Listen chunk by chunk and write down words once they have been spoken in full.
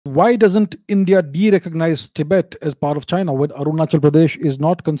Why doesn't India de-recognize Tibet as part of China when Arunachal Pradesh is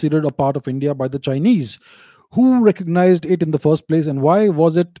not considered a part of India by the Chinese? Who recognized it in the first place, and why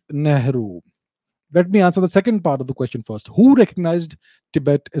was it Nehru? Let me answer the second part of the question first. Who recognized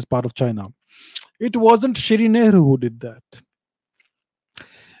Tibet as part of China? It wasn't Shri Nehru who did that.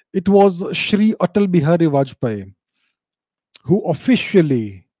 It was Shri Atal Bihari Vajpayee who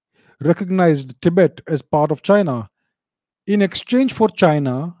officially recognized Tibet as part of China in exchange for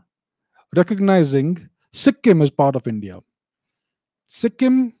China recognizing Sikkim as part of India.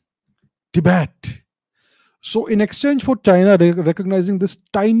 Sikkim, Tibet. So, in exchange for China recognizing this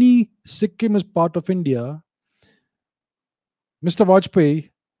tiny Sikkim as part of India, Mr. Vajpayee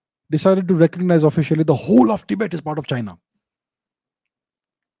decided to recognize officially the whole of Tibet as part of China.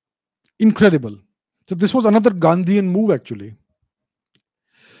 Incredible. So, this was another Gandhian move, actually.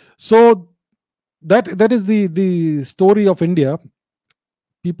 So, that is the story of India.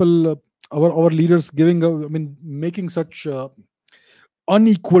 People, our leaders making such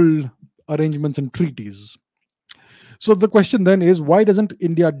unequal arrangements and treaties. So the question then is, why doesn't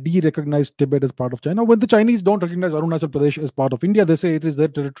India de-recognize Tibet as part of China? When the Chinese don't recognize Arunachal Pradesh as part of India, they say it is their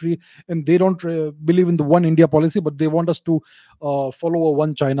territory, and they don't believe in the one India policy, but they want us to follow a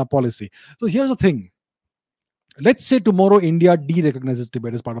one China policy. So here's the thing. Let's say tomorrow India de-recognizes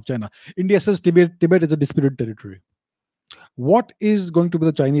Tibet as part of China. India says Tibet is a disputed territory. What is going to be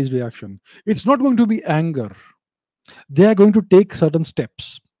the Chinese reaction? It's not going to be anger. They are going to take certain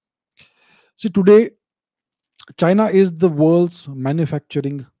steps. See, today, China is the world's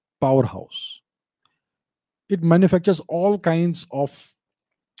manufacturing powerhouse. It manufactures all kinds of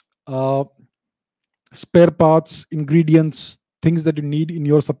spare parts, ingredients, things that you need in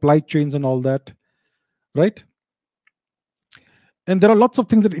your supply chains and all that, right? And there are lots of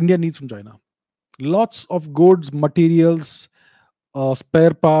things that India needs from China. Lots of goods, materials,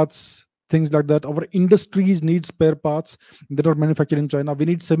 spare parts, things like that. Our industries need spare parts that are manufactured in China. We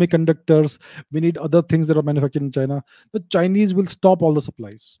need semiconductors. We need other things that are manufactured in China. The Chinese will stop all the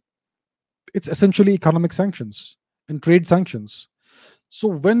supplies. It's essentially economic sanctions and trade sanctions. So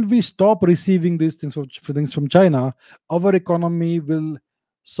when we stop receiving these things from China, our economy will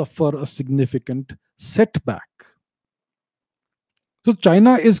suffer a significant setback. So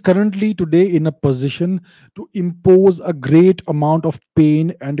China is currently today in a position to impose a great amount of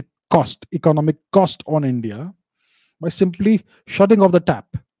pain and cost, economic cost on India by simply shutting off the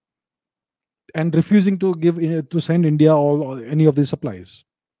tap and refusing to send India any of these supplies.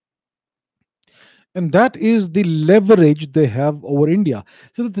 And that is the leverage they have over India.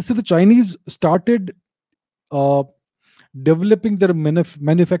 So the Chinese started developing their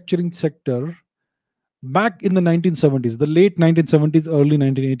manufacturing sector back in the 1970s, the late 1970s, early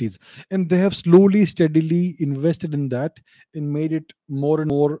 1980s. And they have slowly, steadily invested in that and made it more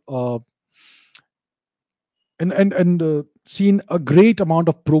and more seen a great amount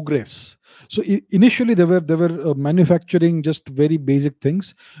of progress. So initially they were manufacturing just very basic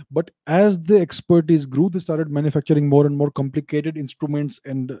things, but as the expertise grew, they started manufacturing more and more complicated instruments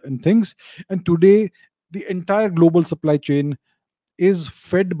and things. And today the entire global supply chain is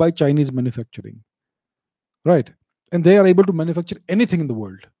fed by Chinese manufacturing, right? And they are able to manufacture anything in the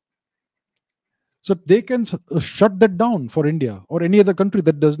world. So they can shut that down for India or any other country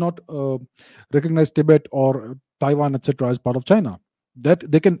that does not recognize Tibet or Taiwan, etc., as part of China.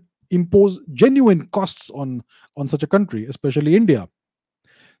 That they can impose genuine costs on such a country, especially India.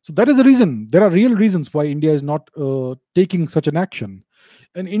 So that is the reason. There are real reasons why India is not taking such an action.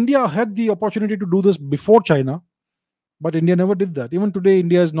 And India had the opportunity to do this before China, but India never did that. Even today,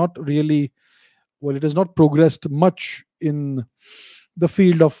 India is not really, well, it has not progressed much in the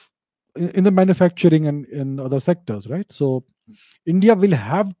field of in the manufacturing and in other sectors, right? So India will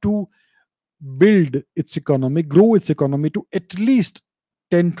have to build its economy, grow its economy to at least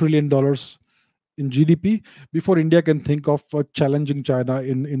 $10 trillion in GDP before India can think of challenging China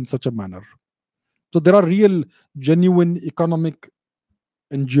in such a manner. So there are real, genuine economic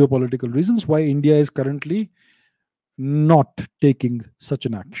and geopolitical reasons why India is currently not taking such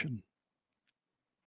an action.